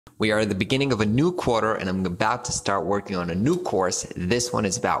We are at the beginning of a new quarter and I'm about to start working on a new course. This one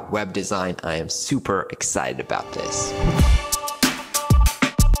is about web design. I am super excited about this.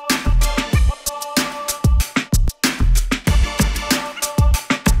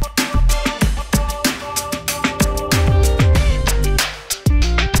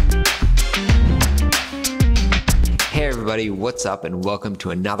 Hey everybody, what's up and welcome to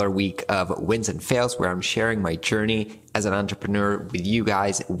another week of Wins and Fails where I'm sharing my journey as an entrepreneur with you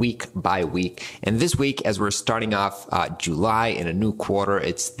guys week by week. And this week, as we're starting off July in a new quarter,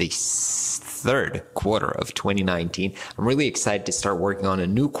 it's the third quarter of 2019. I'm really excited to start working on a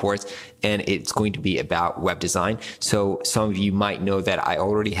new course, and it's going to be about web design. So some of you might know that I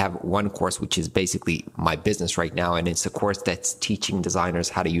already have one course, which is basically my business right now. And it's a course that's teaching designers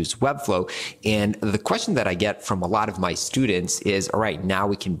how to use Webflow. And the question that I get from a lot of my students is, all right, now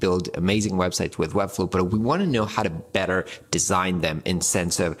we can build amazing websites with Webflow, but we want to know how to better design them in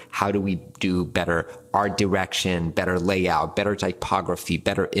sense of how do we do better art direction, better layout, better typography,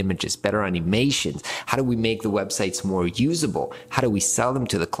 better images, better animations. How do we make the websites more usable? How do we sell them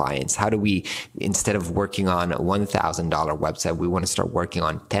to the clients? How do we, instead of working on a $1,000 website, we want to start working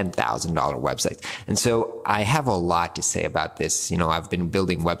on $10,000 websites? And so I have a lot to say about this. You know, I've been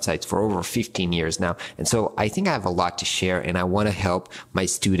building websites for over 15 years now. And so I think I have a lot to share, and I want to help my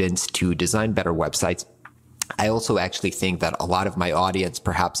students to design better websites. I also actually think that a lot of my audience,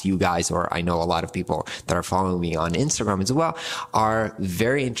 perhaps you guys, or I know a lot of people that are following me on Instagram as well, are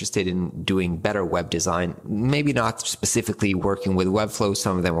very interested in doing better web design. Maybe not specifically working with Webflow.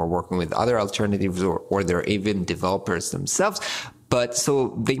 Some of them are working with other alternatives, or they're even developers themselves. But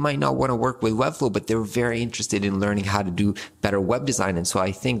so they might not want to work with Webflow, but they're very interested in learning how to do better web design. And so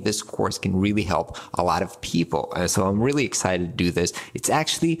I think this course can really help a lot of people. So I'm really excited to do this. It's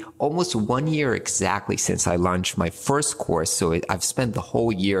actually almost 1 year exactly since I launched my first course. So I've spent the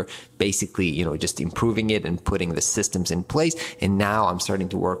whole year basically, you know, just improving it and putting the systems in place. And now I'm starting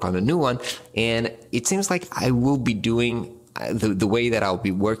to work on a new one. And it seems like I will be doing the way that I'll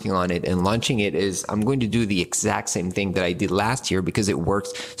be working on it and launching it is I'm going to do the exact same thing that I did last year because it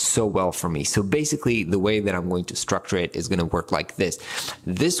works so well for me. So basically the way that I'm going to structure it is going to work like this.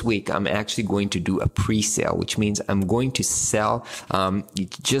 This week, I'm actually going to do a pre-sale, which means I'm going to sell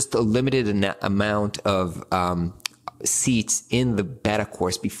just a limited amount of seats in the beta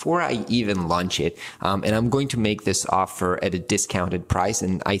course before I even launch it. And I'm going to make this offer at a discounted price.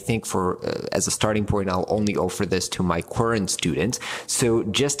 And I think as a starting point, I'll only offer this to my current students. So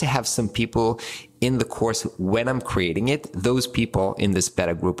just to have some people in the course when I'm creating it, those people in this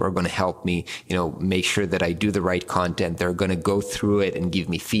beta group are going to help me, you know, make sure that I do the right content. They're going to go through it and give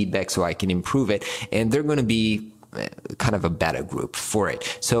me feedback so I can improve it. And they're going to be kind of a beta group for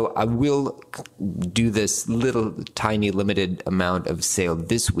it. So I will do this little tiny limited amount of sale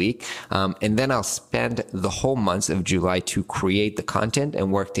this week. And then I'll spend the whole month of July to create the content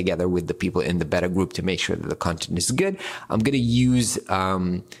and work together with the people in the beta group to make sure that the content is good. I'm going to use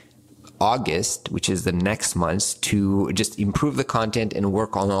August, which is the next month, to just improve the content and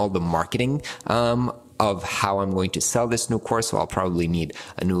work on all the marketing of how I'm going to sell this new course. So I'll probably need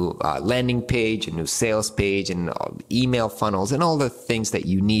a new landing page, a new sales page, and email funnels, and all the things that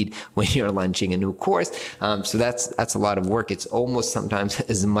you need when you're launching a new course. So that's a lot of work. It's almost sometimes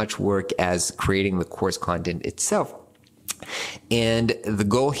as much work as creating the course content itself. And the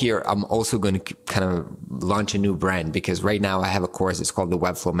goal here, I'm also going to kind of launch a new brand, because right now I have a course. It's called the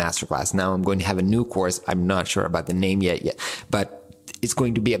Webflow Masterclass. Now I'm going to have a new course. I'm not sure about the name yet, but it's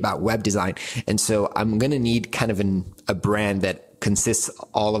going to be about web design. And so I'm going to need kind of a brand that consists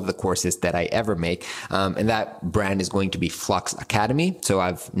all of the courses that I ever make. And that brand is going to be Flux Academy. So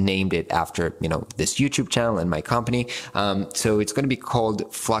I've named it after, you know, this YouTube channel and my company. So it's going to be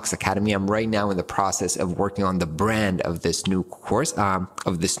called Flux Academy. I'm right now in the process of working on the brand of this new course,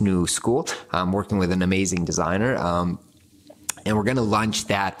 of this new school. I'm working with an amazing designer. And we're going to launch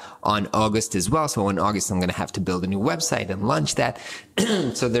that on August as well. So in August, I'm going to have to build a new website and launch that.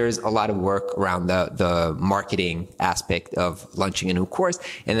 So there's a lot of work around the marketing aspect of launching a new course.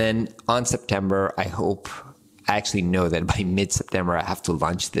 And then on September, I actually know that by mid-September, I have to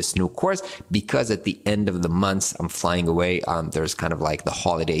launch this new course, because at the end of the month, I'm flying away. There's kind of like the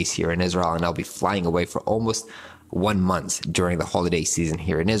holidays here in Israel, and I'll be flying away for almost 1 month during the holiday season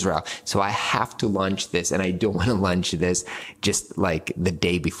here in Israel. So I have to launch this, and I don't want to launch this just like the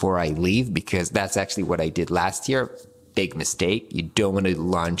day before I leave, because that's actually what I did last year. Big mistake. You don't want to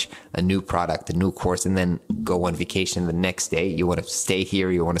launch a new product, a new course, and then go on vacation the next day. You want to stay here.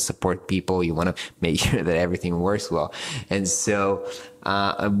 You want to support people. You want to make sure that everything works well. And so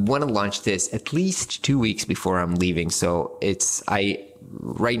I want to launch this at least 2 weeks before I'm leaving. So I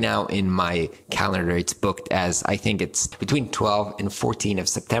right now in my calendar, it's booked as, I think it's between 12 and 14 of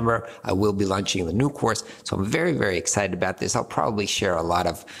September. I will be launching the new course. So I'm very, very excited about this. I'll probably share a lot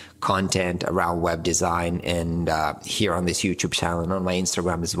of content around web design and here on this YouTube channel and on my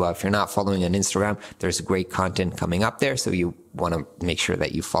Instagram as well. If you're not following on Instagram, there's great content coming up there. So you want to make sure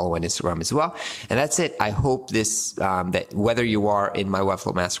that you follow on Instagram as well. And that's it. I hope this, that whether you are in my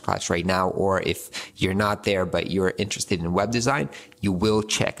Webflow Masterclass right now, or if you're not there, but you're interested in web design, you will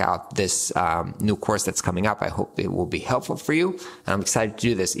check out this new course that's coming up. I hope it will be helpful for you. And I'm excited to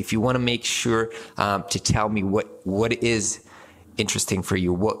do this. If you want to make sure to tell me what is interesting for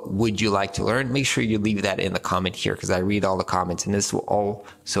you, what would you like to learn, make sure you leave that in the comment here, because I read all the comments, and this will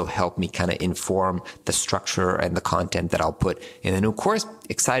also help me kind of inform the structure and the content that I'll put in the new course.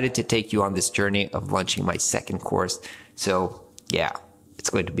 Excited to take you on this journey of launching my second course. So yeah, it's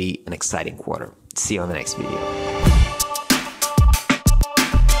going to be an exciting quarter. See you on the next video.